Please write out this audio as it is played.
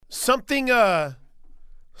Something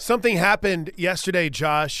happened yesterday,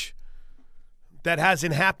 Josh, that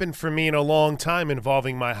hasn't happened for me in a long time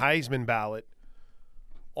involving my Heisman ballot.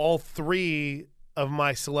 All three of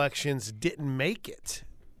my selections didn't make it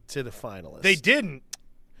to the finalists. They didn't.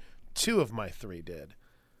 Two of my three did.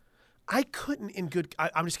 I couldn't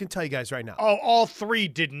I'm just going to tell you guys right now. Oh, all three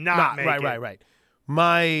did not make it. Right.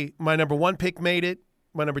 My number one pick made it.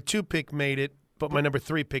 My number two pick made it. But my number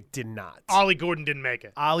three pick did not. Ollie Gordon didn't make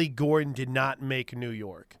it. Ollie Gordon did not make New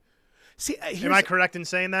York. See, am I correct in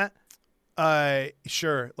saying that?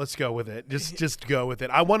 Sure. Let's go with it. Just go with it.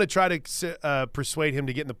 I want to try to persuade him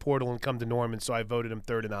to get in the portal and come to Norman, so I voted him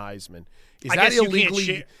third in the Heisman. I guess you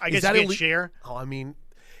can't share. Oh, I mean,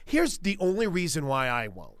 here's the only reason why I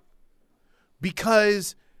won't.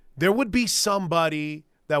 Because there would be somebody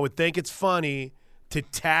that would think it's funny to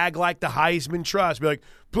tag like the Heisman Trust, be like,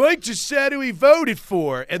 Blake just said who he voted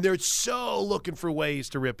for, and they're so looking for ways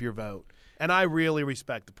to rip your vote. And I really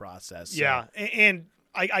respect the process. So. Yeah, and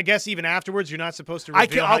I guess even afterwards, you're not supposed to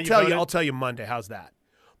reveal how you voted? I'll tell you Monday. How's that?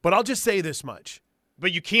 But I'll just say this much.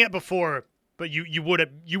 But you can't before. But you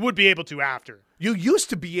would be able to after. You used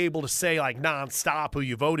to be able to say like nonstop who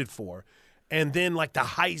you voted for, and then like the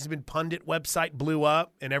Heisman pundit website blew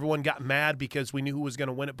up, and everyone got mad because we knew who was going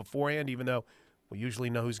to win it beforehand, even though we usually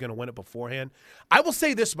know who's going to win it beforehand. I will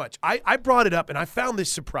say this much. I brought it up, and I found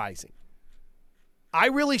this surprising. I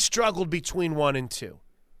really struggled between 1 and 2,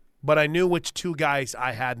 but I knew which two guys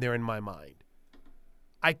I had there in my mind.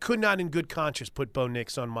 I could not in good conscience put Bo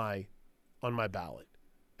Nix on my ballot.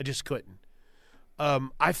 I just couldn't.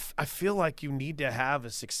 I feel like you need to have a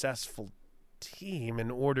successful team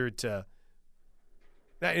in order to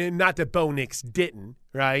 – not that Bo Nix didn't,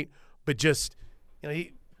 right? But just,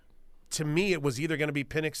 to me, it was either going to be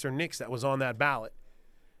Penix or Nix that was on that ballot.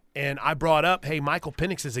 And I brought up, hey, Michael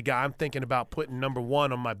Penix is a guy I'm thinking about putting number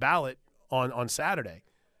 1 on my ballot on Saturday.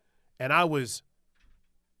 And I was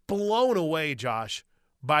blown away, Josh,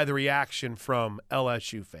 by the reaction from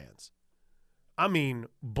LSU fans. I mean,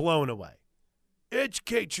 blown away.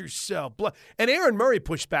 Educate yourself. And Aaron Murray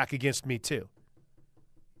pushed back against me too.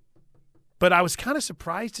 But I was kind of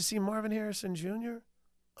surprised to see Marvin Harrison Jr.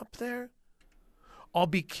 up there. I'll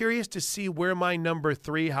be curious to see where my number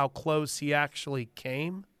 3, how close he actually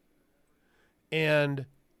came. And,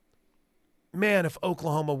 man, if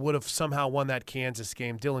Oklahoma would have somehow won that Kansas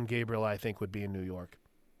game, Dylan Gabriel, I think, would be in New York.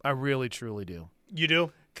 I really, truly do. You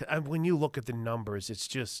do? When you look at the numbers, it's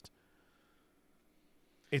just –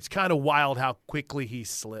 it's kind of wild how quickly he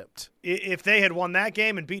slipped. If they had won that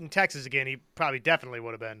game and beaten Texas again, he probably definitely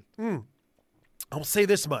would have been. I'll say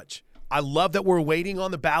this much. I love that we're waiting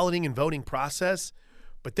on the balloting and voting process,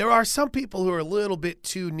 but there are some people who are a little bit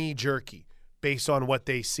too knee-jerky based on what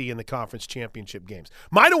they see in the conference championship games.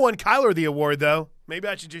 Might have won Kyler the award, though. Maybe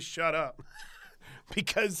I should just shut up.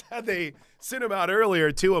 Because had they sent him out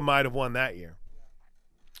earlier, Tua might have won that year.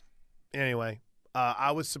 Anyway,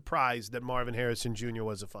 I was surprised that Marvin Harrison Jr.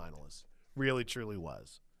 was a finalist. Really, truly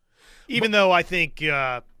was. Even though I think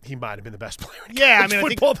he might have been the best player in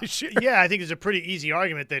football this year. Yeah, I think there's a pretty easy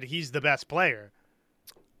argument that he's the best player.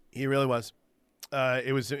 He really was.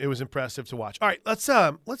 It was impressive to watch. All right, let's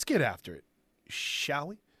get after it, shall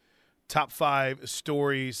we? Top 5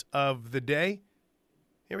 stories of the day.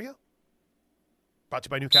 Here we go. Brought to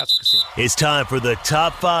you by Newcastle Casino. It's time for the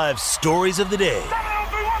top 5 stories of the day.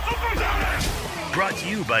 Brought to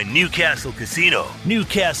you by Newcastle Casino.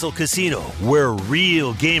 Newcastle Casino, where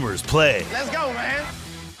real gamers play. Let's go, man.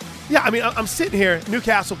 Yeah, I mean, I'm sitting here,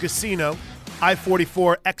 Newcastle Casino,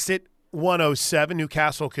 I-44, exit 107,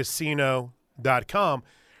 newcastlecasino.com.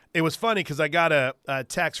 It was funny because I got a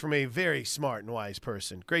text from a very smart and wise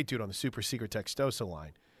person. Great dude on the super secret Textosa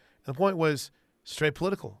line. And the point was straight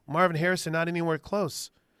political. Marvin Harrison not anywhere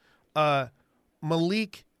close.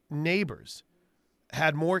 Malik Neighbors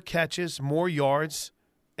had more catches, more yards,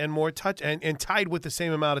 and more and tied with the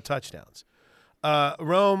same amount of touchdowns.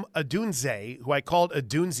 Rome Odunze, who I called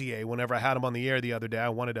Odunzie whenever I had him on the air the other day, I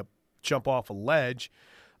wanted to jump off a ledge.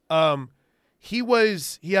 He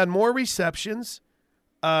had more receptions.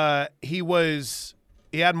 He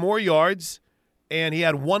had more yards, and he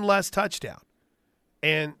had one less touchdown.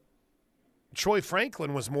 And Troy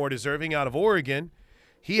Franklin was more deserving out of Oregon.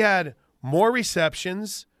 He had more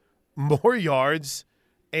receptions, more yards,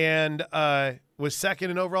 and was second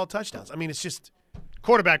in overall touchdowns. I mean, it's just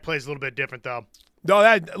quarterback plays a little bit different, though.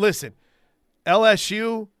 No, listen,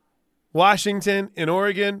 LSU, Washington, and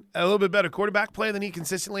Oregon, a little bit better quarterback play than he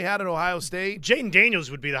consistently had at Ohio State. Jayden Daniels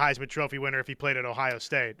would be the Heisman Trophy winner if he played at Ohio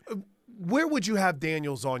State. Where would you have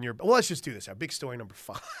Daniels on your – well, let's just do this. Our big story number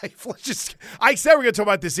 5. I said we're going to talk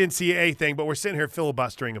about this NCAA thing, but we're sitting here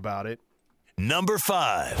filibustering about it. Number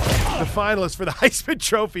 5. The finalists for the Heisman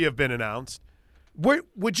Trophy have been announced.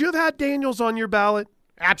 Would you have had Daniels on your ballot?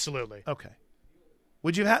 Absolutely. Okay.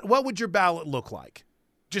 What would your ballot look like?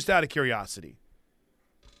 Just out of curiosity.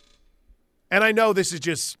 And I know this is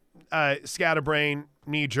just scatterbrain,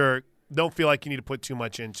 knee-jerk. Don't feel like you need to put too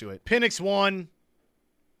much into it. Penix 1.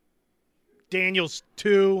 Daniels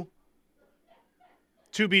 2.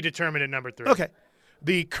 To be determined at number 3. Okay.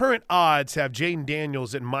 The current odds have Jaden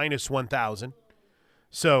Daniels at minus 1,000.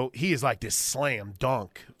 So he is like this slam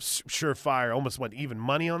dunk, surefire, almost even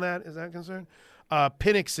money on that, is that concerned?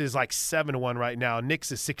 Penix is like 7-1 right now.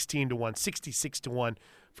 Nix is 16-1, 66-1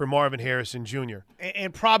 for Marvin Harrison Jr.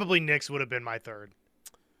 And probably Nix would have been my third.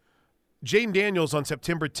 Jaden Daniels on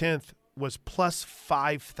September 10th was plus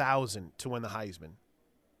 5,000 to win the Heisman.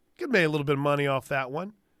 Could make a little bit of money off that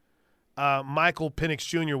one. Michael Penix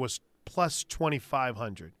Jr. was plus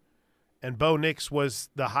 2,500. And Bo Nix was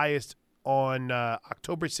the highest on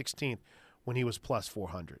October 16th when he was plus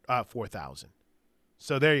 4,000.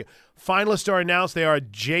 So there you go. Finalists are announced. They are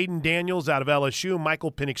Jaden Daniels out of LSU,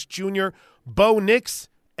 Michael Penix Jr., Bo Nix,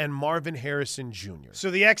 and Marvin Harrison Jr. So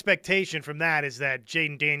the expectation from that is that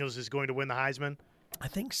Jaden Daniels is going to win the Heisman? I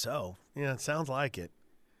think so. Yeah, it sounds like it.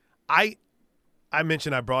 I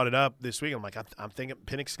mentioned I brought it up this week. I'm like, I'm thinking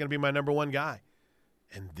Penix is going to be my number one guy.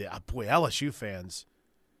 And, boy, LSU fans,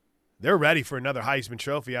 they're ready for another Heisman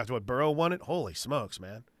Trophy after what Burrow won it. Holy smokes,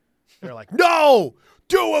 man. They're like, no,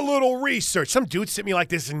 do a little research. Some dude sent me like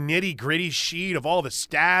this nitty-gritty sheet of all the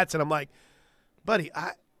stats, and I'm like, buddy,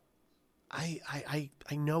 I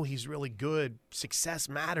know he's really good. Success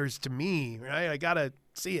matters to me, right? I got to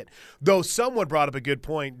see it. Though someone brought up a good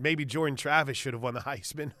point. Maybe Jordan Travis should have won the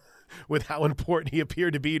Heisman with how important he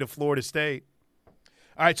appeared to be to Florida State.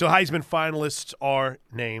 All right, so Heisman finalists are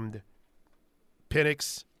named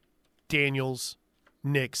Penix, Daniels,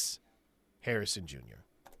 Nix, Harrison Jr.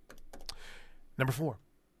 Number 4.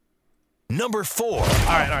 Number 4. All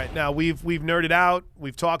right. Now, we've nerded out.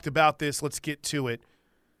 We've talked about this. Let's get to it.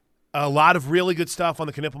 A lot of really good stuff on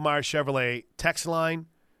the Knippelmeyer Chevrolet text line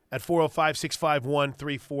at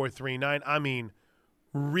 405-651-3439. I mean,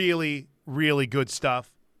 really, really good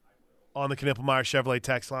stuff on the Knippelmeyer Chevrolet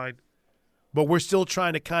text line. But we're still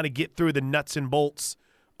trying to kind of get through the nuts and bolts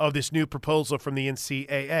of this new proposal from the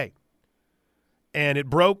NCAA. And it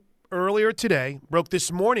broke earlier today, broke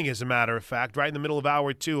this morning, as a matter of fact, right in the middle of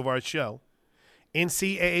hour 2 of our show.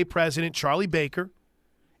 NCAA President Charlie Baker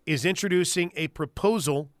is introducing a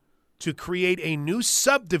proposal to create a new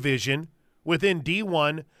subdivision within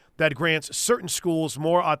D1 that grants certain schools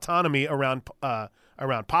more autonomy around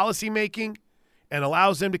policymaking and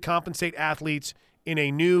allows them to compensate athletes in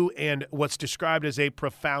a new and what's described as a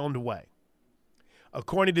profound way.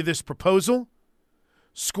 According to this proposal,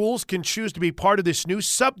 schools can choose to be part of this new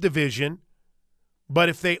subdivision, but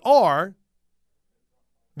if they are,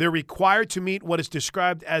 they're required to meet what is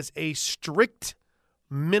described as a strict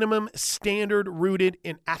minimum standard rooted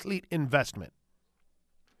in athlete investment.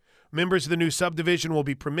 Members of the new subdivision will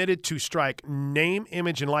be permitted to strike name,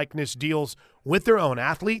 image, and likeness deals with their own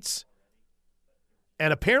athletes.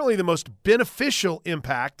 And apparently the most beneficial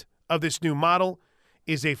impact of this new model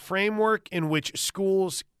is a framework in which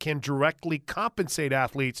schools can directly compensate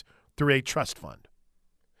athletes through a trust fund.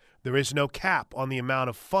 There is no cap on the amount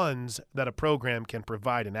of funds that a program can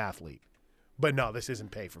provide an athlete. But no, this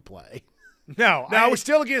isn't pay for play. No. Now, we're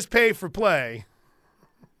still against pay for play.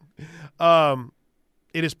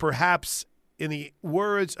 It is perhaps, in the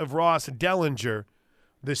words of Ross Dellinger,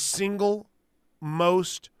 the single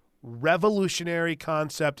most revolutionary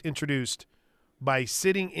concept introduced by a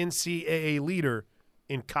sitting NCAA leader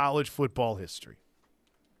in college football history.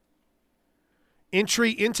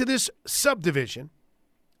 Entry into this subdivision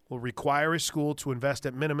will require a school to invest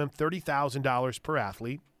at minimum $30,000 per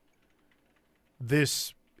athlete.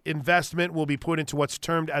 This investment will be put into what's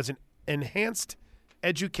termed as an enhanced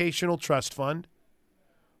educational trust fund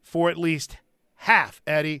for at least half,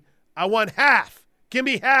 Eddie. I want half. Give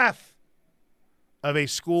me half of a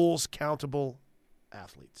school's countable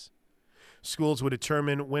athletes. Schools would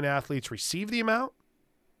determine when athletes receive the amount.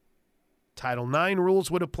 Title IX rules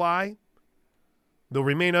would apply. They'll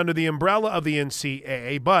remain under the umbrella of the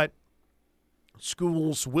NCAA, but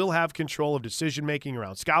schools will have control of decision-making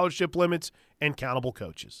around scholarship limits and countable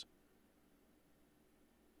coaches.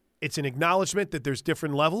 It's an acknowledgement that there's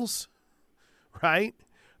different levels, right?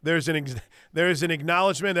 There's an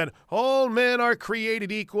acknowledgement that all men are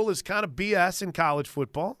created equal is kind of BS in college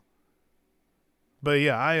football. But,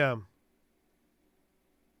 yeah,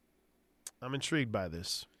 I'm intrigued by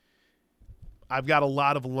this. I've got a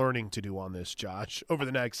lot of learning to do on this, Josh, over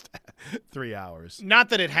the next 3 hours. Not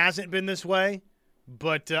that it hasn't been this way,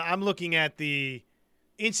 but I'm looking at the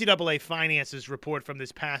NCAA finances report from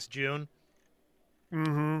this past June.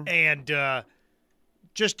 Mm-hmm. And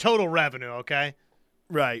just total revenue, okay?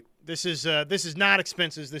 Right. This is not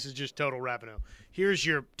expenses. This is just total revenue. Here's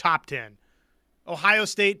your top 10. Ohio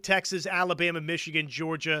State, Texas, Alabama, Michigan,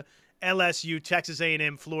 Georgia, LSU, Texas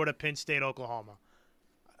A&M, Florida, Penn State, Oklahoma.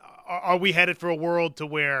 Are we headed for a world to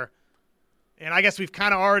where, and I guess we've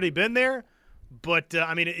kind of already been there, but,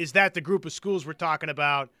 is that the group of schools we're talking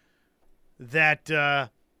about that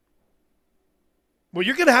well,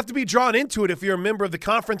 you're going to have to be drawn into it if you're a member of the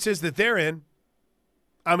conferences that they're in.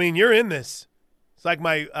 I mean, you're in this. It's like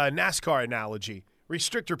my NASCAR analogy.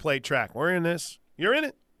 Restrictor plate track. We're in this. You're in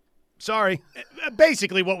it. Sorry.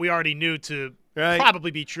 Basically what we already knew to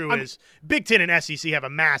probably be true is Big Ten and SEC have a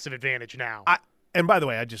massive advantage now. And by the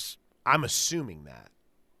way, I'm assuming that.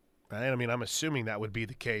 Right? I mean, I'm assuming that would be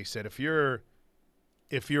the case, that if you're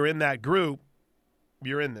in that group,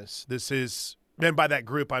 you're in this. This is, and by that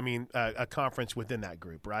group, I mean a conference within that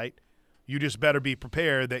group, right? You just better be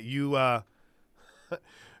prepared that you're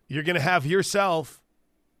going to have yourself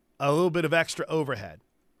a little bit of extra overhead.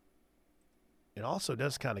 It also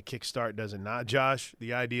does kind of kickstart, does it not, Josh,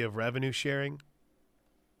 the idea of revenue sharing?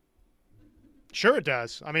 Sure it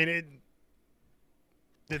does. I mean,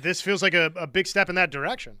 this feels like a big step in that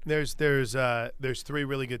direction. There's 3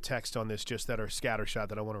 really good texts on this just that are scattershot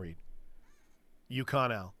that I want to read.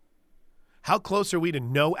 UConn Al. How close are we to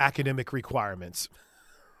no academic requirements?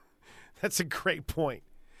 That's a great point.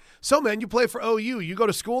 So, man, you play for OU. You go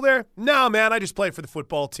to school there? No, man, I just play for the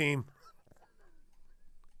football team.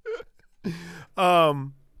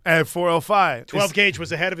 At 405. 12 Gauge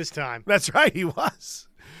was ahead of his time. That's right, he was.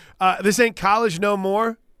 This ain't college no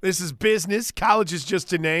more. This is business. College is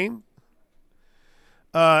just a name.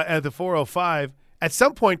 At the 405. At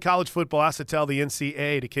some point, college football has to tell the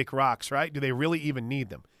NCAA to kick rocks, right? Do they really even need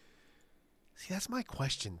them? See, that's my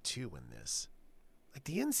question, too, in this. Like,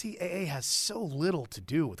 the NCAA has so little to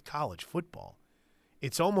do with college football.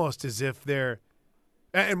 It's almost as if they're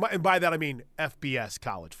 – and by that I mean FBS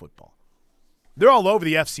college football. They're all over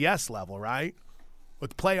the FCS level, right?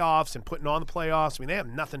 With playoffs and putting on the playoffs. I mean, they have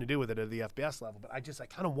nothing to do with it at the FBS level. But I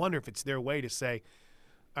kind of wonder if it's their way to say,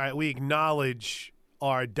 all right, we acknowledge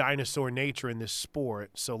our dinosaur nature in this sport,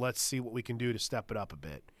 so let's see what we can do to step it up a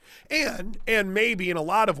bit. And maybe in a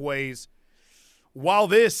lot of ways, while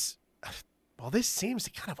this seems to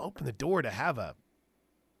kind of open the door to have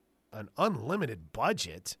an unlimited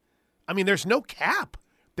budget, I mean, there's no cap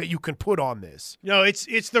that you can put on this. No,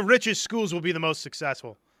 it's the richest schools will be the most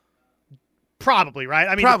successful. Probably, right?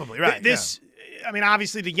 I mean, probably, right. I mean,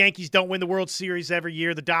 obviously the Yankees don't win the World Series every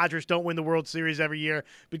year. The Dodgers don't win the World Series every year.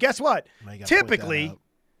 But guess what? Typically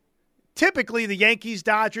the Yankees,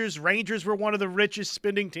 Dodgers, Rangers were one of the richest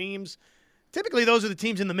spending teams. Typically those are the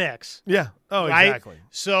teams in the mix. Yeah. Oh, right? Exactly.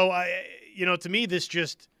 So, to me, this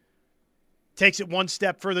just takes it one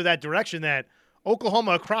step further that direction, that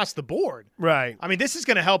Oklahoma across the board. Right. I mean, this is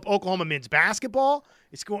going to help Oklahoma men's basketball.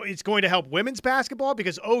 It's going to help women's basketball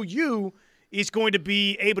because OU is going to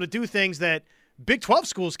be able to do things that Big 12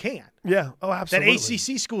 schools can't. Yeah. Oh, absolutely. That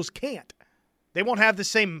ACC schools can't. They won't have the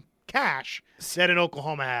same cash that an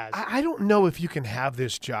Oklahoma has. I don't know if you can have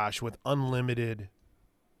this, Josh, with an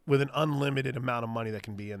unlimited amount of money that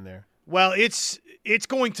can be in there. Well, it's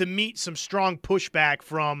going to meet some strong pushback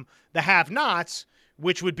from the have-nots,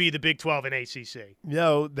 which would be the Big 12 and ACC.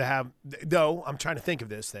 No, I'm trying to think of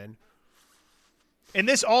this then. And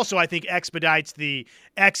this also, I think, expedites the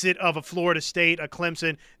exit of a Florida State, a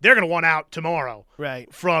Clemson. They're going to want out tomorrow, right,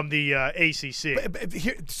 from the ACC.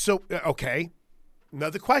 Okay,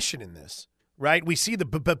 another question in this, right? We see the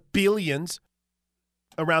billions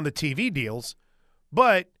around the TV deals,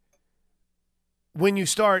 but when you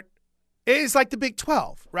start, it's like the Big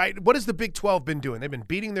 12, right? What has the Big 12 been doing? They've been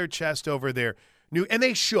beating their chest over their new, and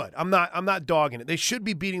they should. I'm not dogging it. They should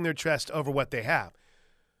be beating their chest over what they have.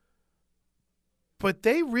 But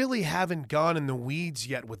they really haven't gone in the weeds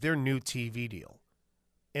yet with their new TV deal.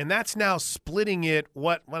 And that's now splitting it.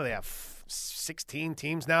 What do they have? 16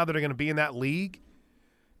 teams now that are going to be in that league?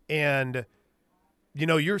 And,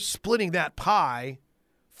 you're splitting that pie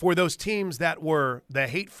for those teams that were the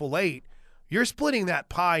Hateful Eight. You're splitting that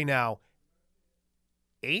pie now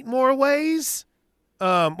 8 more ways?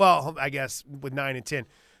 Well, I guess with 9 and 10.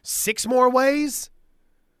 6 more ways?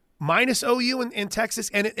 Minus OU in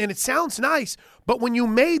Texas, and it sounds nice, but when you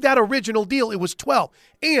made that original deal, it was 12.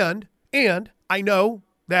 And I know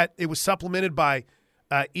that it was supplemented by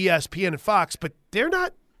ESPN and Fox, but they're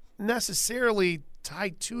not necessarily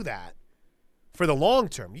tied to that for the long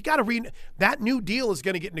term. You got to read that new deal is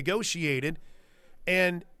going to get negotiated,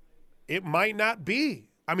 and it might not be.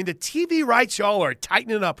 I mean, the TV rights, y'all, are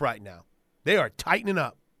tightening up right now. They are tightening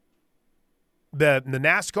up. The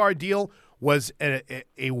NASCAR deal was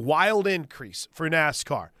a wild increase for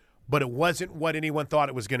NASCAR, but it wasn't what anyone thought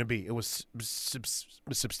it was going to be. It was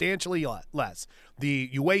substantially less. The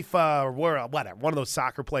UEFA or whatever, one of those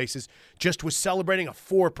soccer places, just was celebrating a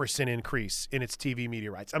 4% increase in its TV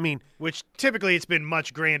media rights. I mean, which typically it's been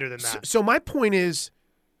much grander than that. So my point is,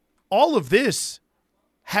 all of this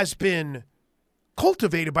has been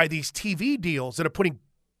cultivated by these TV deals that are putting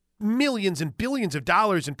millions and billions of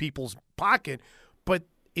dollars in people's pocket. But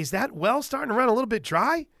is that well starting to run a little bit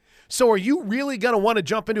dry? So are you really going to want to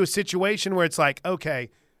jump into a situation where it's like,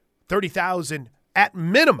 okay, $30,000 at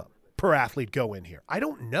minimum per athlete go in here? I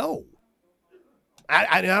don't know.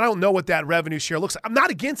 I don't know what that revenue share looks like. I'm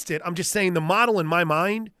not against it. I'm just saying the model in my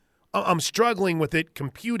mind, I'm struggling with it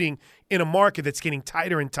computing in a market that's getting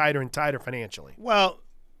tighter and tighter and tighter financially. Well,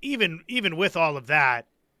 even with all of that,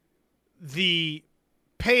 the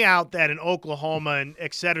payout that an Oklahoma and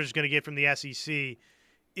et cetera is going to get from the SEC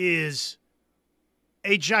is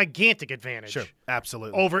a gigantic advantage. Sure,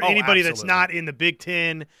 absolutely. Over anybody that's not in the Big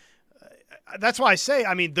Ten. That's why I say,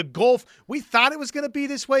 I mean, the Gulf, we thought it was going to be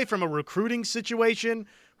this way from a recruiting situation,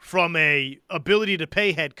 from a ability to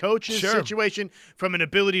pay head coaches situation, from an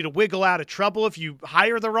ability to wiggle out of trouble if you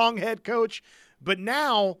hire the wrong head coach. But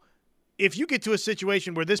now, if you get to a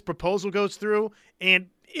situation where this proposal goes through, and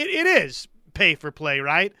it is pay for play,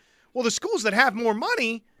 right? Well, the schools that have more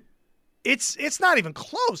money, it's not even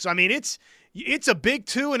close. I mean, it's a Big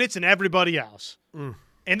Two and it's an everybody else.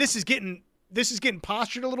 And this is getting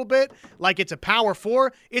postured a little bit like it's a Power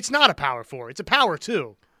Four. It's not a Power Four. It's a Power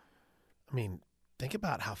Two. I mean, think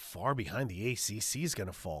about how far behind the ACC is going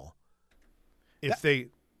to fall if they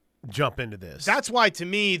jump into this. That's why, to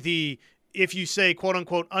me, if you say, quote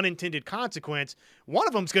unquote, unintended consequence, one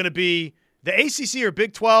of them's going to be the ACC or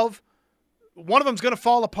Big 12. One of them's going to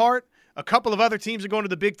fall apart. A couple of other teams are going to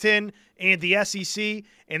the Big Ten and the SEC,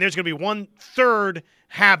 and there's going to be 1/3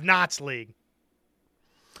 have-nots league.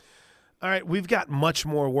 All right, we've got much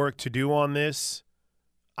more work to do on this.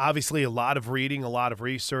 Obviously, a lot of reading, a lot of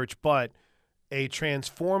research, but a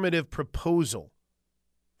transformative proposal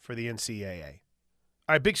for the NCAA.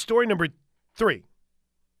 All right, big story number 3.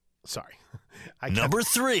 Sorry. Number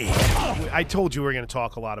 3. I told you we were going to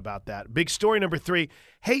talk a lot about that. Big story number 3.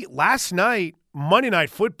 Hey, last night, Monday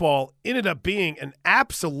Night Football ended up being an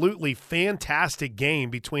absolutely fantastic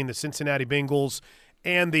game between the Cincinnati Bengals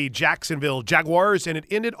and the Jacksonville Jaguars, and it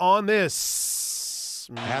ended on this.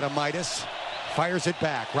 Adam Midas fires it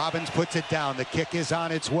back. Robbins puts it down. The kick is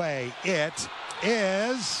on its way. It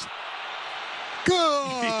is good.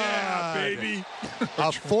 Yeah, baby.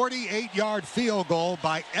 A 48-yard field goal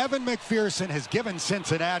by Evan McPherson has given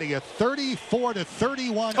Cincinnati a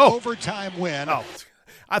 34-31 overtime win.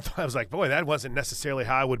 I was like, boy, that wasn't necessarily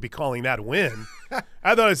how I would be calling that a win.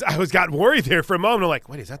 I got worried there for a moment. I'm like,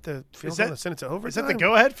 wait, is that the field goal that sent it to overtime? Is that the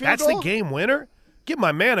go-ahead field goal? That's the game winner? Give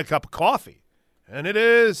my man a cup of coffee. And it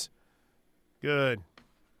is. Good.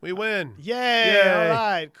 We win. Yay. All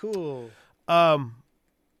right, cool.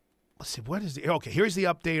 Let's see, here's the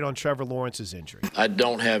update on Trevor Lawrence's injury. I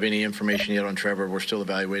don't have any information yet on Trevor. We're still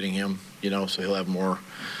evaluating him, so he'll have more,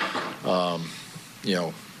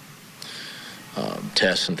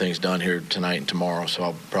 tests and things done here tonight and tomorrow, so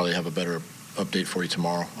I'll probably have a better update for you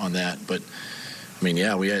tomorrow on that. But, I mean,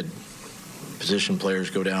 yeah, we had position players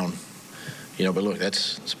go down, but look,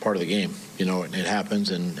 it's part of the game. It happens,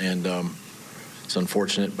 and it's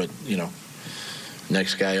unfortunate, but,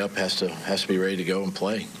 next guy up has to be ready to go and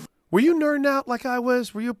play. Were you nerding out like I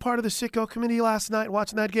was? Were you a part of the sicko committee last night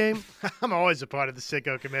watching that game? I'm always a part of the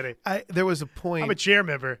sicko committee. There was a point. I'm a chair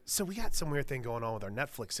member. So we got some weird thing going on with our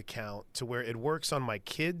Netflix account to where it works on my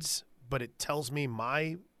kids, but it tells me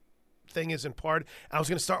my thing isn't part. I was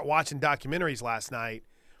going to start watching documentaries last night,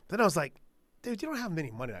 but then I was like, dude, you don't have many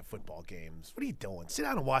Monday Night Football games. What are you doing? Sit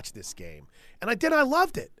down and watch this game. And I did. I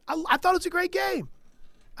loved it. I thought it was a great game.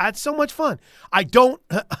 I had so much fun. I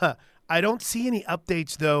don't see any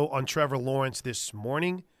updates, though, on Trevor Lawrence this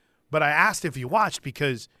morning, but I asked if you watched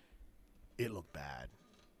because it looked bad.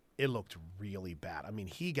 It looked really bad. I mean,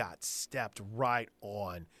 he got stepped right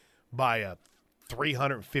on by a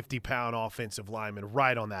 350-pound offensive lineman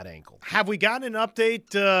right on that ankle. Have we gotten an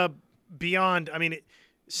update beyond – I mean, it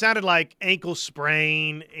sounded like ankle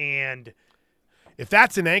sprain and – if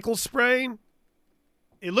that's an ankle sprain –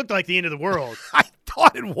 it looked like the end of the world. I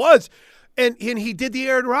thought it was. And he did the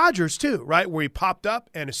Aaron Rodgers too, right? Where he popped up,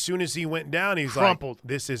 and as soon as he went down, he's crumpled. Like,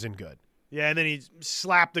 this isn't good. Yeah, and then he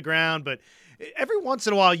slapped the ground. But every once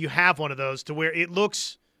in a while you have one of those to where it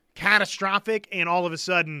looks catastrophic, and all of a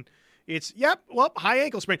sudden it's, high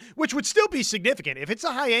ankle sprain, which would still be significant. If it's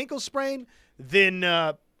a high ankle sprain, then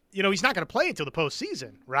he's not going to play until the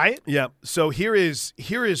postseason, right? Yeah. So here is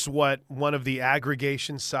what one of the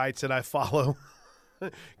aggregation sites that I follow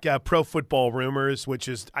got, Pro Football Rumors, which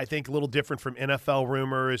is, I think, a little different from NFL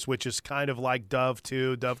Rumors, which is kind of like Dove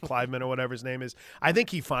Cliveman or whatever his name is. I think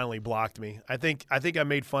he finally blocked me. I think I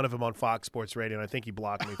made fun of him on Fox Sports Radio, and I think he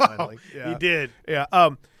blocked me finally. Yeah. He did. Yeah.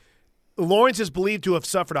 Lawrence is believed to have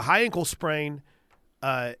suffered a high ankle sprain.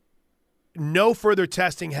 No further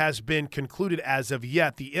testing has been concluded as of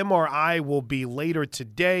yet. The MRI will be later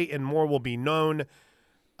today, and more will be known.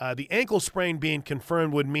 The ankle sprain being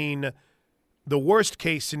confirmed would mean the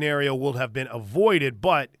worst-case scenario will have been avoided,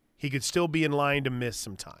 but he could still be in line to miss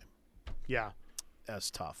some time. Yeah.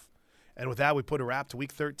 That's tough. And with that, we put a wrap to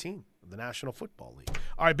Week 13 of the National Football League.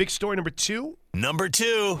 All right, big story number 2. Number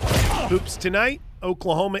 2. Hoops tonight.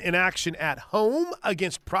 Oklahoma in action at home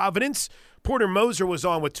against Providence. Porter Moser was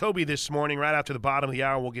on with Toby this morning right after the bottom of the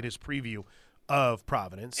hour. We'll get his preview of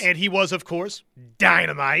Providence. And he was, of course,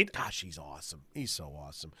 dynamite. Gosh, he's awesome. He's so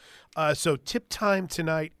awesome. So tip time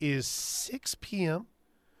tonight is 6 p.m.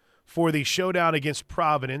 for the showdown against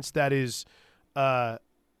Providence. That is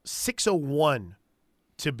 6:01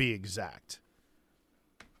 to be exact.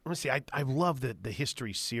 Let me see. I love the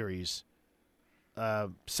history series.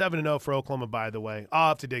 7-0 for Oklahoma, by the way. I'll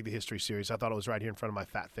have to dig the history series. I thought it was right here in front of my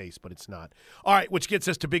fat face, but it's not. All right, which gets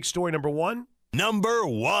us to big story number 1. Number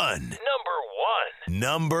one.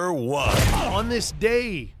 On this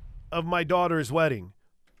day of my daughter's wedding,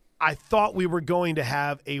 I thought we were going to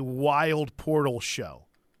have a wild portal show.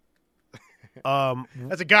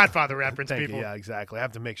 That's a Godfather reference, Thank people. you. Yeah, exactly. I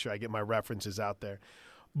have to make sure I get my references out there.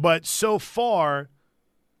 But so far,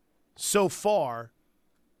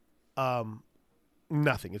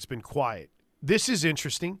 nothing. It's been quiet. This is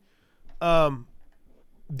interesting.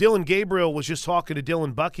 Dylan Gabriel was just talking to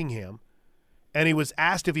Dylan Buckingham, and he was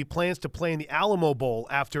asked if he plans to play in the Alamo Bowl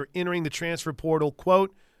after entering the transfer portal.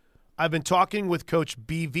 Quote, "I've been talking with Coach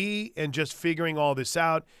BV and just figuring all this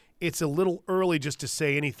out. It's a little early just to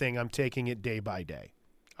say anything. I'm taking it day by day."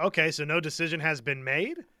 Okay, so no decision has been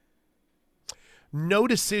made? No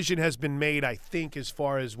decision has been made, I think, as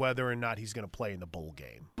far as whether or not he's going to play in the bowl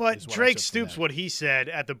game. But Drake Stoops, what he said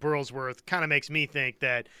at the Burlsworth, kind of makes me think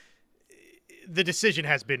that the decision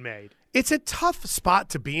has been made. It's a tough spot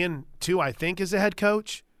to be in, too, I think, as a head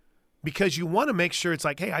coach, because you want to make sure it's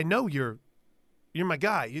like, hey, I know you're my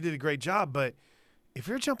guy. You did a great job, but if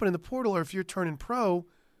you're jumping in the portal or if you're turning pro,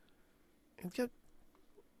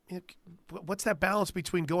 what's that balance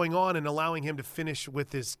between going on and allowing him to finish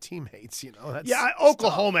with his teammates?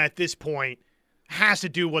 Oklahoma at this point has to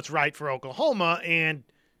do what's right for Oklahoma, and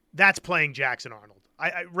that's playing Jackson Arnold.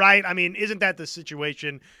 Right? I mean, isn't that the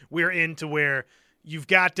situation we're in to where you've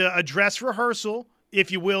got a dress rehearsal,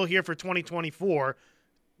 if you will, here for 2024?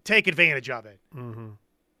 Take advantage of it. Mm-hmm.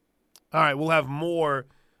 All right, we'll have more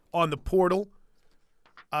on the portal.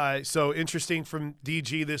 So interesting from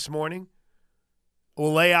DG this morning.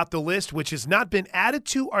 We'll lay out the list, which has not been added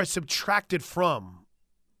to or subtracted from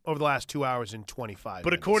over the last 2 hours and 25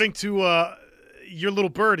 But minutes. according to your little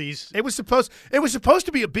birdies, it was supposed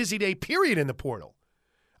to be a busy day period in the portal.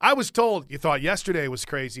 I was told, you thought yesterday was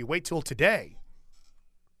crazy. Wait till today.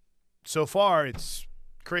 So far, it's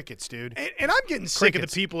crickets, dude. And I'm getting sick of the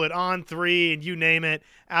people at On3 and you name it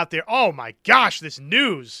out there. Oh, my gosh, this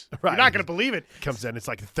news. Right. You're not going to believe it. Comes in, it's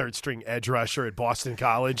like a third-string edge rusher at Boston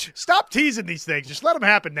College. Stop teasing these things. Just let them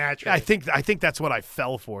happen naturally. I think that's what I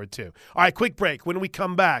fell for, too. All right, quick break. When we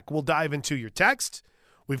come back, we'll dive into your text.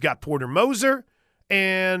 We've got Porter Moser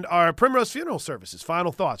and our Primrose Funeral Services.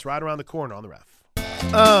 Final thoughts right around the corner on the ref.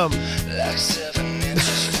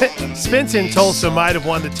 Spence in Tulsa might have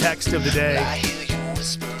won the text of the day.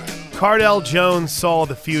 Cardell Jones saw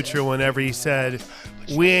the future whenever he said,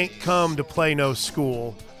 "We ain't come to play no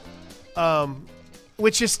school,"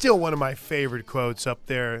 which is still one of my favorite quotes up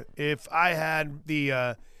there. If I had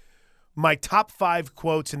my top 5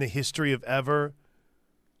 quotes in the history of ever,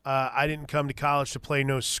 I didn't come to college to play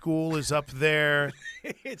no school is up there.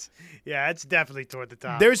 It's definitely toward the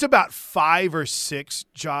top. There's about 5 or 6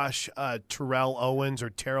 Josh Terrell Owens or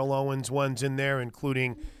Terrell Owens ones in there,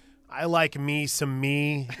 including "I like me some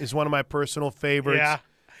me" is one of my personal favorites. Yeah.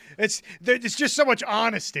 It's just so much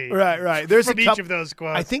honesty. Right. There's from each of those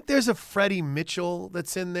quotes. I think there's a Freddie Mitchell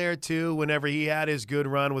that's in there too, whenever he had his good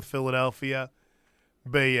run with Philadelphia.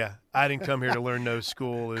 But yeah, I didn't come here to learn no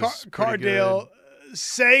school. Is Cardale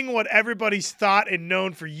saying what everybody's thought and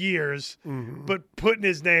known for years, but putting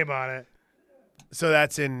his name on it. So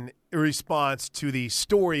that's in response to the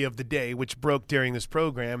story of the day, which broke during this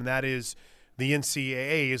program, and that is the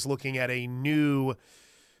NCAA is looking at a new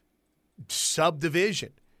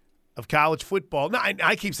subdivision of college football. No,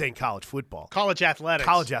 I keep saying college football. College athletics.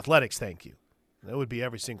 College athletics, thank you. That would be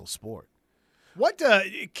every single sport. What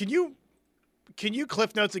can you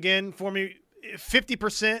cliff notes again for me?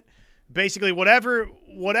 50%, basically whatever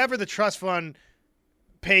the trust fund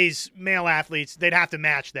pays male athletes, they'd have to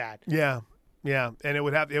match that. Yeah, and it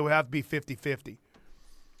would have to be 50-50.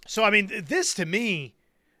 So I mean, this to me,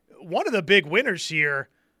 one of the big winners here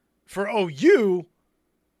for OU,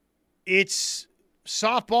 it's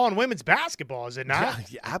softball and women's basketball, is it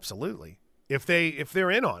not? Yeah, absolutely. If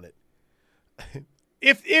they're in on it.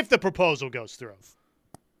 If the proposal goes through.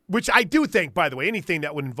 Which I do think, by the way, anything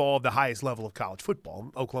that would involve the highest level of college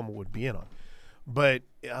football, Oklahoma would be in on. But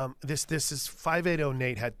this is 580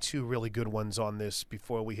 Nate had two really good ones on this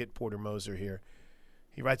before we hit Porter Moser here.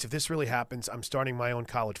 He writes, if this really happens, I'm starting my own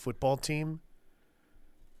college football team.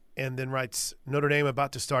 And then writes, Notre Dame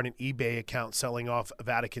about to start an eBay account selling off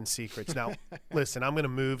Vatican secrets. Now, listen, I'm going to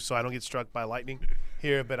move so I don't get struck by lightning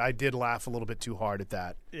here, but I did laugh a little bit too hard at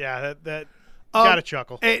that. Yeah, that got to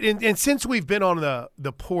chuckle. And since we've been on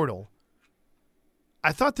the portal,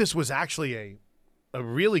 I thought this was actually a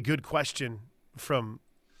really good question from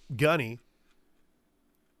Gunny,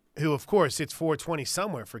 who, of course, it's 420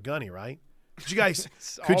 somewhere for Gunny, right?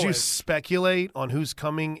 Could you speculate on who's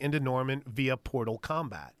coming into Norman via Portal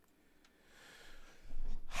Combat?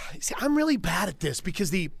 See, I'm really bad at this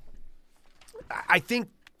because I think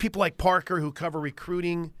people like Parker who cover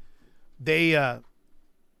recruiting, Parker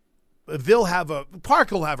will have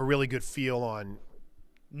a really good feel on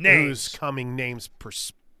who's coming names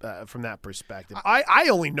from that perspective. I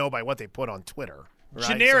only know by what they put on Twitter. Right?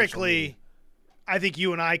 Generically, I think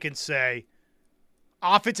you and I can say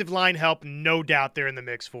offensive line help, no doubt they're in the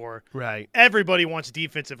mix for. Right. Everybody wants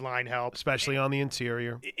defensive line help. Especially on the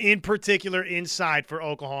interior. In particular, inside for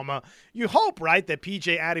Oklahoma. You hope, right, that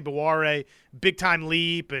P.J. Adibaware, big-time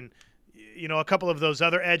leap, and, a couple of those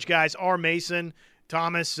other edge guys, R. Mason,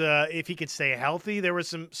 Thomas, if he can stay healthy, there were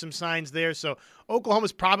some signs there. So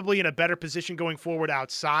Oklahoma's probably in a better position going forward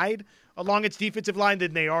outside along its defensive line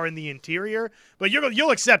than they are in the interior. But you'll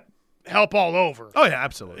accept help all over. Oh, yeah,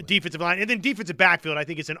 absolutely. Defensive line. And then defensive backfield, I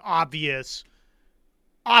think it's an obvious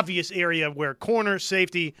area where corner,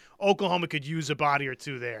 safety, Oklahoma could use a body or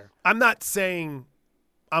two there. I'm not saying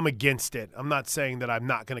I'm against it. I'm not saying that I'm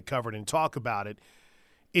not going to cover it and talk about it.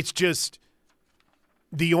 It's just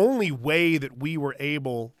the only way that we were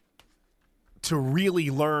able to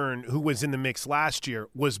really learn who was in the mix last year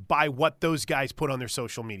was by what those guys put on their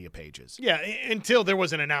social media pages. Yeah, until there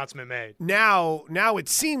was an announcement made. Now it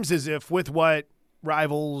seems as if with what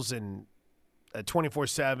Rivals and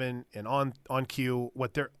 24/7 and on Q,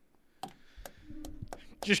 what they're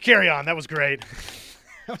just carry on. That was great.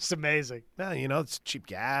 That was amazing. Well, it's cheap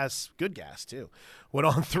gas, good gas too. What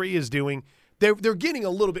On3 is doing, they're getting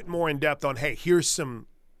a little bit more in depth on, hey, here's some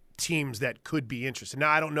teams that could be interested.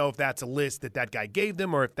 Now, I don't know if that's a list that guy gave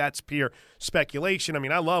them or if that's pure speculation. I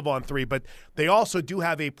mean, I love On3, but they also do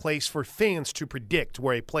have a place for fans to predict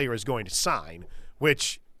where a player is going to sign,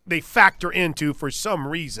 which they factor into for some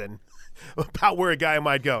reason about where a guy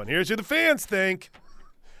might go. And here's who the fans think.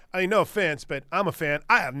 I mean, no offense, but I'm a fan.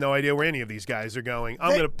 I have no idea where any of these guys are going.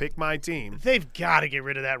 I'm going to pick my team. They've got to get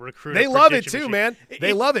rid of that recruiter. They love it too, man.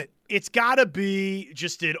 They love it. It's got to be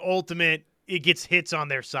just an ultimate. It gets hits on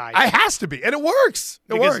their side. It has to be, and it works.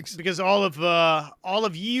 It works because all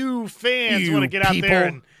of you fans want to get out there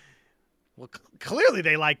and clearly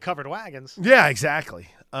they like covered wagons. Yeah, exactly.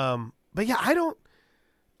 But yeah,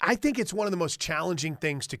 I think it's one of the most challenging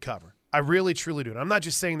things to cover. I really, truly do. And I'm not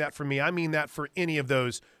just saying that for me. I mean that for any of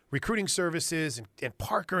those recruiting services and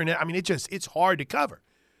Parker. And I mean, it's hard to cover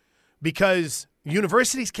because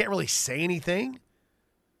universities can't really say anything.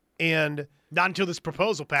 And not until this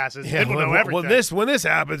proposal passes. Yeah, we'll know everything. When this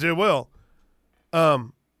happens, it will.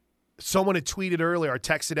 Someone had tweeted earlier or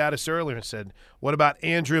texted at us earlier and said, what about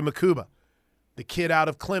Andrew Makuba, the kid out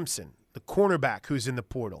of Clemson, the cornerback who's in the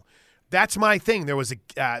portal? That's my thing. There was a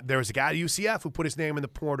guy at UCF who put his name in the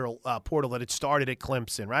portal that had started at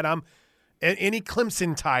Clemson, right? Any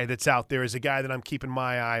Clemson tie that's out there is a guy that I'm keeping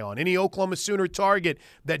my eye on. Any Oklahoma Sooner target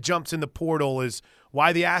that jumps in the portal is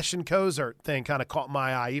why the Ashton Kozer thing kind of caught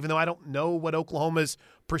my eye, even though I don't know what Oklahoma's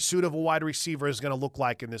pursuit of a wide receiver is going to look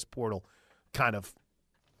like in this portal kind of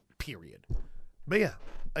period. But, yeah,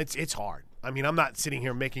 it's hard. I mean, I'm not sitting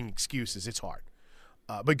here making excuses. It's hard.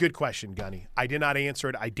 But good question, Gunny. I did not answer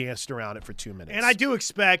it. I danced around it for 2 minutes. And I do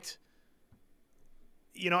expect,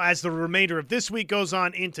 as the remainder of this week goes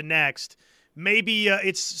on into next, maybe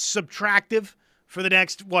it's subtractive for the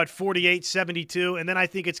next, 48, 72, and then I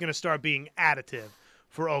think it's going to start being additive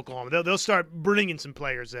for Oklahoma. They'll start bringing some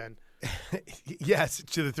players in. Yes,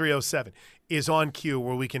 to the 307 is on cue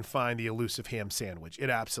where we can find the elusive ham sandwich. It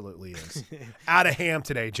absolutely is. Out of ham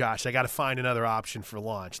today, Josh. I got to find another option for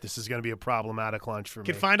lunch. This is going to be a problematic lunch for me.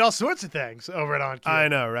 You can find all sorts of things over at On Cue. I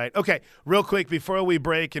know, right? Okay, real quick before we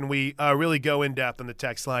break and we really go in depth on the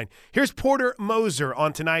text line. Here's Porter Moser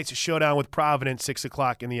on tonight's showdown with Providence, 6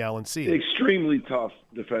 o'clock in the LNC. Extremely tough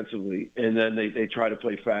defensively, and then they try to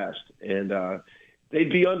play fast. And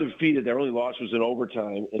they'd be undefeated. Their only loss was in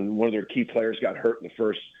overtime, and one of their key players got hurt in the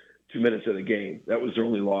first 2 minutes of the game. That was their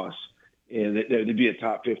only loss. And they'd be a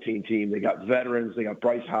top 15 team. They got veterans. They got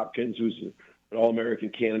Bryce Hopkins, who's an All-American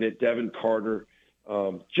candidate, Devin Carter.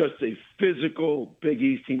 Just a physical Big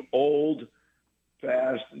East team, old,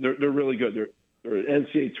 fast. They're really good. They're an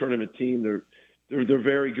NCAA tournament team. They're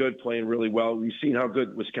very good, playing really well. We've seen how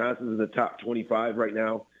good Wisconsin's in the top 25 right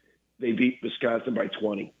now. They beat Wisconsin by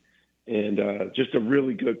 20. And just a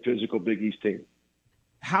really good physical Big East team.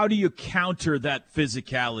 How do you counter that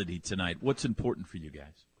physicality tonight? What's important for you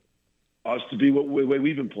guys? Us to be the way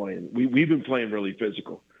we've been playing. We've been playing really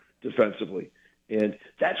physical defensively. And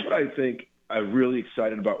that's what I think I'm really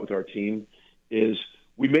excited about with our team is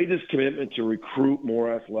we made this commitment to recruit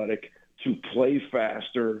more athletic, to play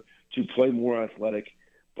faster, to play more athletic,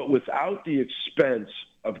 but without the expense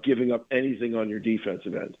of giving up anything on your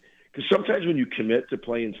defensive end. Because sometimes when you commit to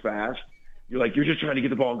playing fast, you're just trying to get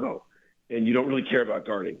the ball and go, and you don't really care about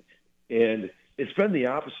guarding. And it's been the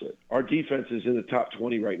opposite. Our defense is in the top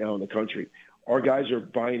 20 right now in the country. Our guys are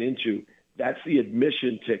buying into that's the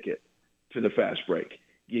admission ticket to the fast break.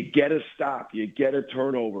 You get a stop, you get a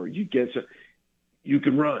turnover, you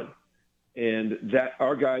can run. And that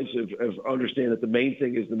our guys have understand that the main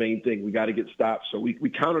thing is the main thing. We got to get stops. So we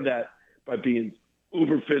counter that by being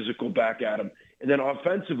uber physical back at them. And then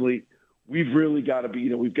offensively, we've really got to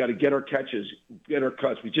be, we've got to get our catches, get our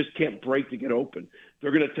cuts. We just can't break to get open.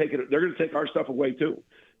 They're going to take it. They're going to take our stuff away too.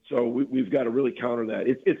 So we've got to really counter that.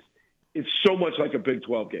 It's so much like a Big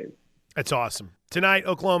 12 game. That's awesome. Tonight,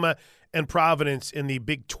 Oklahoma and Providence in the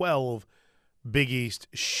Big 12 Big East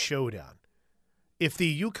showdown. If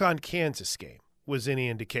the UConn-Kansas game was any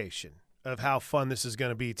indication of how fun this is going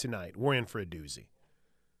to be tonight, we're in for a doozy.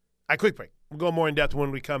 A quick break. We'll go more in depth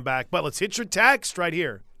when we come back, but let's hit your text right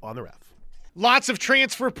here on the Ref. Lots of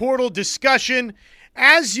transfer portal discussion.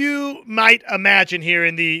 As you might imagine here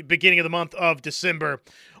in the beginning of the month of December,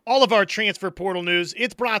 all of our transfer portal news,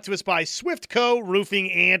 it's brought to us by Swiftco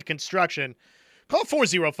Roofing and Construction. Call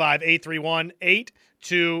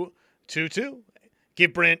 405-831-8222.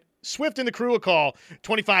 Give Brent Swift and the crew a call.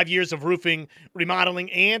 25 years of roofing,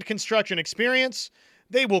 remodeling, and construction experience.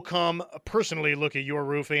 They will come personally look at your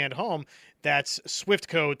roof and home. That's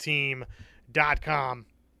SwiftcoTeam.com.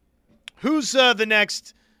 Who's the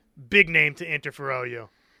next big name to enter for OU?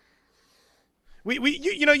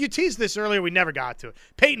 You teased this earlier. We never got to it.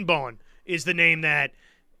 Peyton Bowen is the name that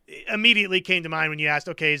immediately came to mind when you asked,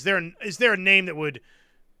 okay, is there a name that would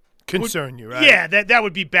concern you, right? Yeah, that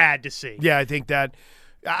would be bad to see. Yeah, I think that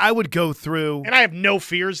I would go through. And I have no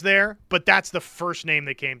fears there, but that's the first name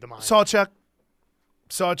that came to mind.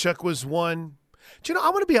 Sawchuk was one. Do you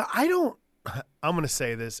know, I'm going to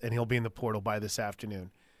say this, and he'll be in the portal by this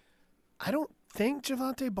afternoon. I don't think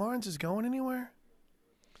Javante Barnes is going anywhere.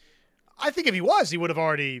 I think if he was, he would have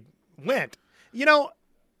already went.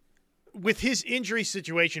 With his injury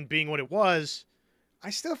situation being what it was, I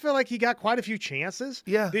still feel like he got quite a few chances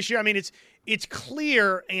this year. I mean, it's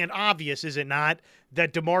clear and obvious, is it not,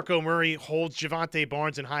 that DeMarco Murray holds Javante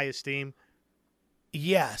Barnes in high esteem?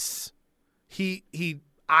 Yes.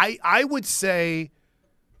 I would say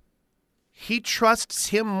he trusts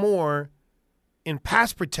him more in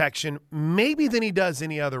pass protection maybe than he does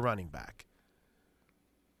any other running back.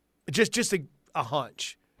 Just a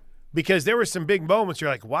hunch. Because there were some big moments you're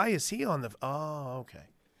like, why is he on the – oh, okay.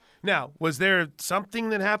 Now, was there something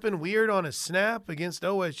that happened weird on a snap against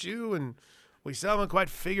OSU and we still haven't quite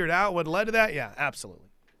figured out what led to that? Yeah, absolutely.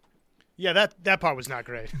 Yeah, that part was not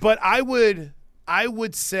great. But I would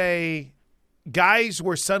say guys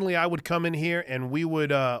where suddenly I would come in here and we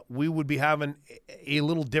would be having a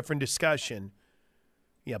little different discussion.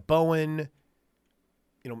 Yeah, Bowen,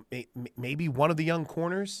 maybe one of the young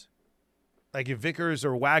corners, like if Vickers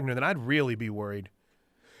or Wagner, then I'd really be worried.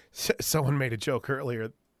 Someone made a joke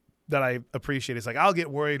earlier that I appreciate. It's like, I'll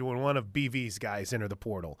get worried when one of BV's guys enter the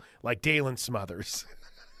portal, like Dalen Smothers.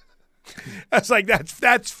 I was like,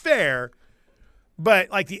 that's fair.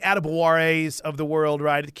 But like the Adebawores of the world,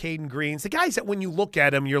 right? The Caden Greens, the guys that when you look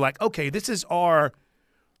at them, you're like, okay, this is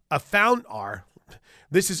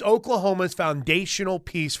this is Oklahoma's foundational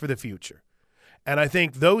piece for the future. And I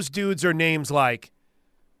think those dudes are names like,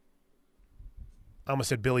 I almost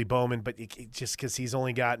said Billy Bowman, but just because he's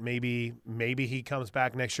only got maybe he comes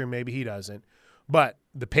back next year, maybe he doesn't. But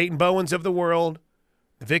the Peyton Bowens of the world,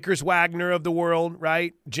 the Vickers Wagner of the world,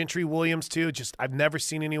 right? Gentry Williams too. Just I've never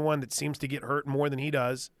seen anyone that seems to get hurt more than he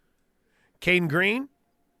does. Caden Green,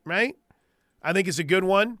 right? I think is a good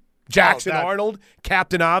one. Jackson Arnold,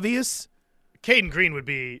 Captain Obvious. Caden Green would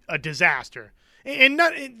be a disaster. And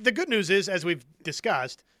the good news is, as we've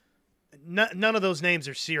discussed, none of those names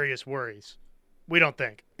are serious worries. We don't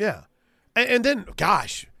think. Yeah. And then,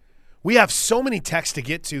 gosh, we have so many texts to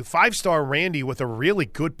get to. 5-star Randy with a really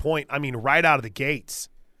good point. I mean, right out of the gates.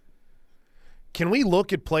 Can we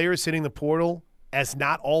look at players hitting the portal as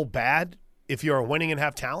not all bad if you are winning and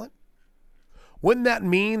have talent? Wouldn't that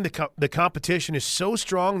mean the competition is so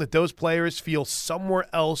strong that those players feel somewhere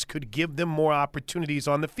else could give them more opportunities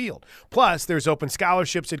on the field? Plus, there's open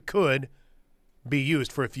scholarships that could be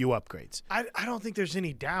used for a few upgrades. I don't think there's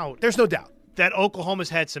any doubt. There's no doubt that Oklahoma's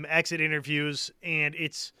had some exit interviews, and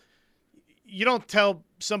you don't tell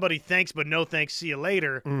somebody thanks but no thanks, see you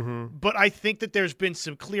later. Mm-hmm. But I think that there's been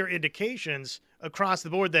some clear indications across the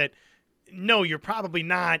board that, no, you're probably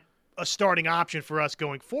not a starting option for us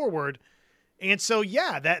going forward. And so,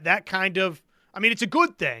 yeah, that kind of – I mean, it's a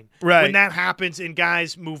good thing when that happens and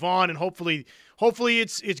guys move on, and hopefully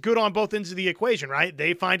it's good on both ends of the equation, right?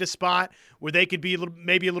 They find a spot where they could be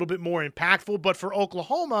maybe a little bit more impactful. But for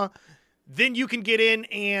Oklahoma – then you can get in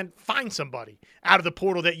and find somebody out of the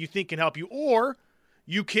portal that you think can help you. Or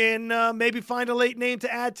you can maybe find a late name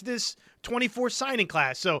to add to this 24 signing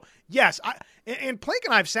class. So, yes, and Plank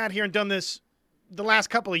and I have sat here and done this the last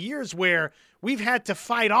couple of years where we've had to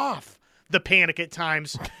fight off the panic at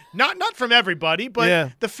times. Not from everybody,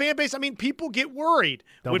 but the fan base. I mean, people get worried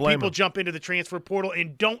when people jump into the transfer portal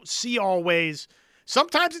and don't see always.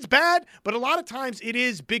 Sometimes it's bad, but a lot of times it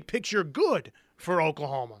is big picture good for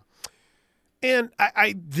Oklahoma. And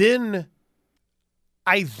I then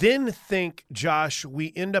think, Josh,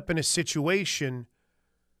 we end up in a situation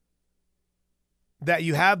that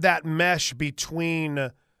you have that mesh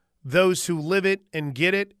between those who live it and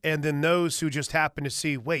get it and then those who just happen to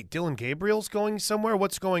see, wait, Dylan Gabriel's going somewhere?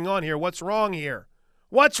 What's going on here? What's wrong here?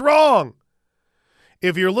 What's wrong?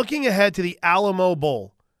 If you're looking ahead to the Alamo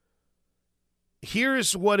Bowl,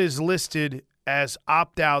 here's what is listed as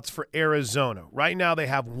opt-outs for Arizona. Right now they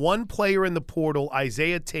have one player in the portal,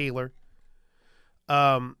 Isaiah Taylor.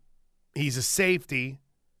 He's a safety,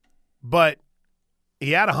 but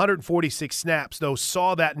he had 146 snaps, though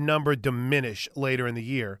saw that number diminish later in the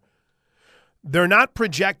year. They're not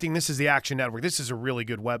projecting – this is the Action Network. This is a really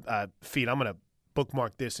good web feed. I'm going to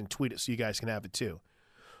bookmark this and tweet it so you guys can have it too.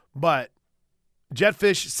 But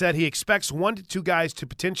Jetfish said he expects 1 to 2 guys to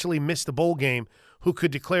potentially miss the bowl game who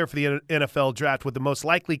could declare for the NFL draft, with the most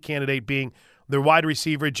likely candidate being their wide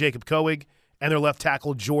receiver, Jacob Coig, and their left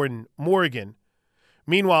tackle, Jordan Morgan.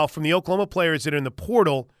 Meanwhile, from the Oklahoma players that are in the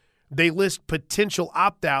portal, they list potential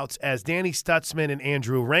opt-outs as Danny Stutzman and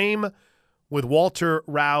Andrew Rame, with Walter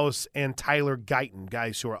Rouse and Tyler Guyton,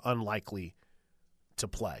 guys who are unlikely to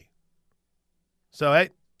play. So,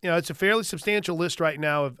 it's a fairly substantial list right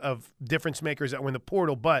now of difference makers that were in the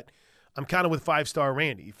portal, but I'm kind of with 5-star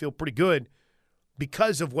Randy. You feel pretty good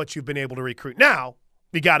because of what you've been able to recruit. Now,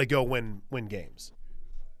 you got to go win games.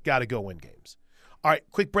 Got to go win games. All right,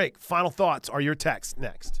 quick break. Final thoughts are your text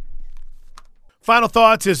next. Final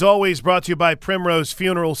thoughts, as always, brought to you by Primrose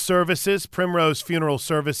Funeral Services,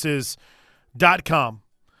 primrosefuneralservices.com.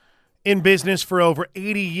 In business for over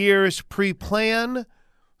 80 years, pre-plan,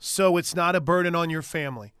 so it's not a burden on your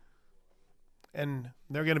family. And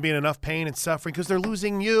they're going to be in enough pain and suffering because they're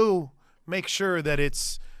losing you. Make sure that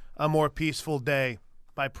it's a more peaceful day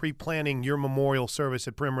by pre-planning your memorial service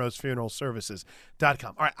at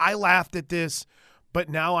primrosefuneralservices.com. All right, I laughed at this, but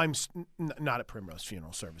now I'm not at Primrose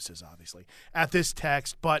Funeral Services, obviously, at this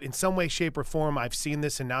text, but in some way, shape, or form, I've seen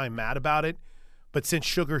this and now I'm mad about it. But since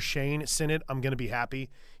Sugar Shane sent it, I'm going to be happy.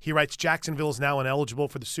 He writes, Jacksonville is now ineligible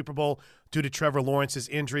for the Super Bowl due to Trevor Lawrence's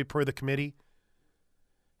injury per the committee.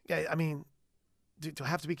 Yeah, I mean, do I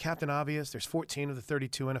have to be Captain Obvious? There's 14 of the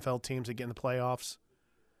 32 NFL teams that get in the playoffs.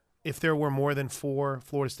 If there were more than 4,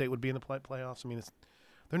 Florida State would be in the playoffs. I mean,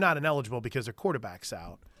 they're not ineligible because their quarterback's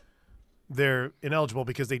out. They're ineligible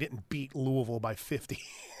because they didn't beat Louisville by 50,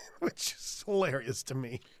 which is hilarious to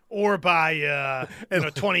me. Or by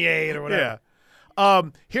 28 or whatever. Yeah.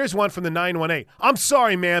 Here's one from the 918. I'm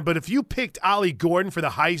sorry, man, but if you picked Ollie Gordon for the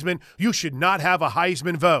Heisman, you should not have a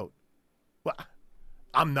Heisman vote. Well,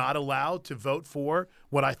 I'm not allowed to vote for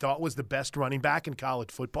what I thought was the best running back in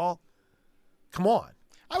college football? Come on.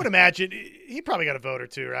 I would imagine he probably got a vote or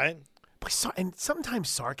two, right? And sometimes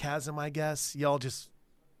sarcasm, I guess. Y'all just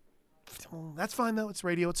 – that's fine, though. It's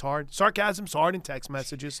radio. It's hard. Sarcasm's hard in text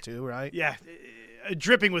messages, too, right? Yeah.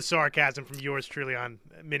 Dripping with sarcasm from yours truly on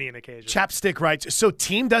many an occasion. Chapstick writes, so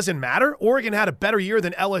team doesn't matter? Oregon had a better year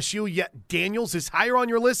than LSU, yet Daniels is higher on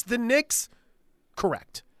your list than Nix?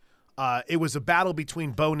 Correct. It was a battle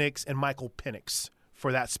between Bo Nix and Michael Penix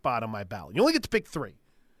for that spot on my ballot. You only get to pick 3,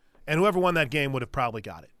 and whoever won that game would have probably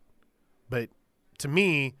got it. But to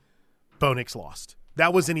me, Bo Nix lost.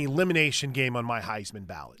 That was an elimination game on my Heisman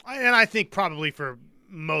ballot. And I think probably for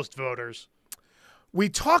most voters. We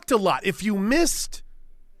talked a lot. If you missed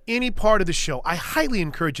any part of the show, I highly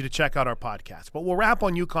encourage you to check out our podcast. But we'll wrap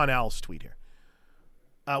on UConn Al's tweet here.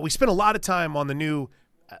 We spent a lot of time on the new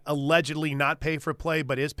allegedly not pay for play,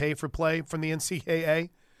 but is pay for play from the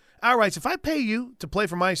NCAA. All right, so if I pay you to play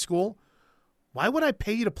for my school, why would I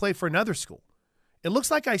pay you to play for another school? It looks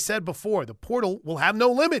like I said before, the portal will have no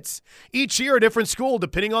limits. Each year a different school,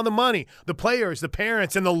 depending on the money, the players, the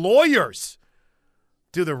parents, and the lawyers.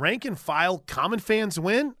 Do the rank and file common fans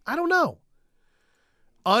win? I don't know.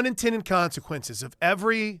 Unintended consequences of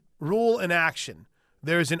every rule and action.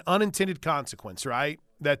 There's an unintended consequence, right?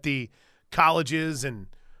 That the colleges and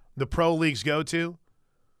the pro leagues go to.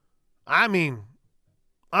 I mean,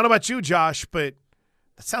 I don't know about you, Josh, but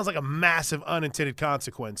that sounds like a massive unintended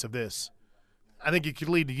consequence of this. I think it could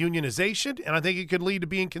lead to unionization, and I think it could lead to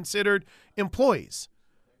being considered employees.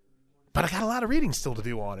 But I got a lot of reading still to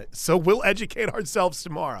do on it, so we'll educate ourselves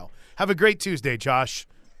tomorrow. Have a great Tuesday, Josh.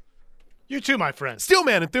 You too, my friend.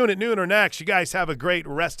 Steelman and Thune at noon or next. You guys have a great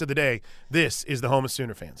rest of the day. This is the home of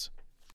Sooner fans.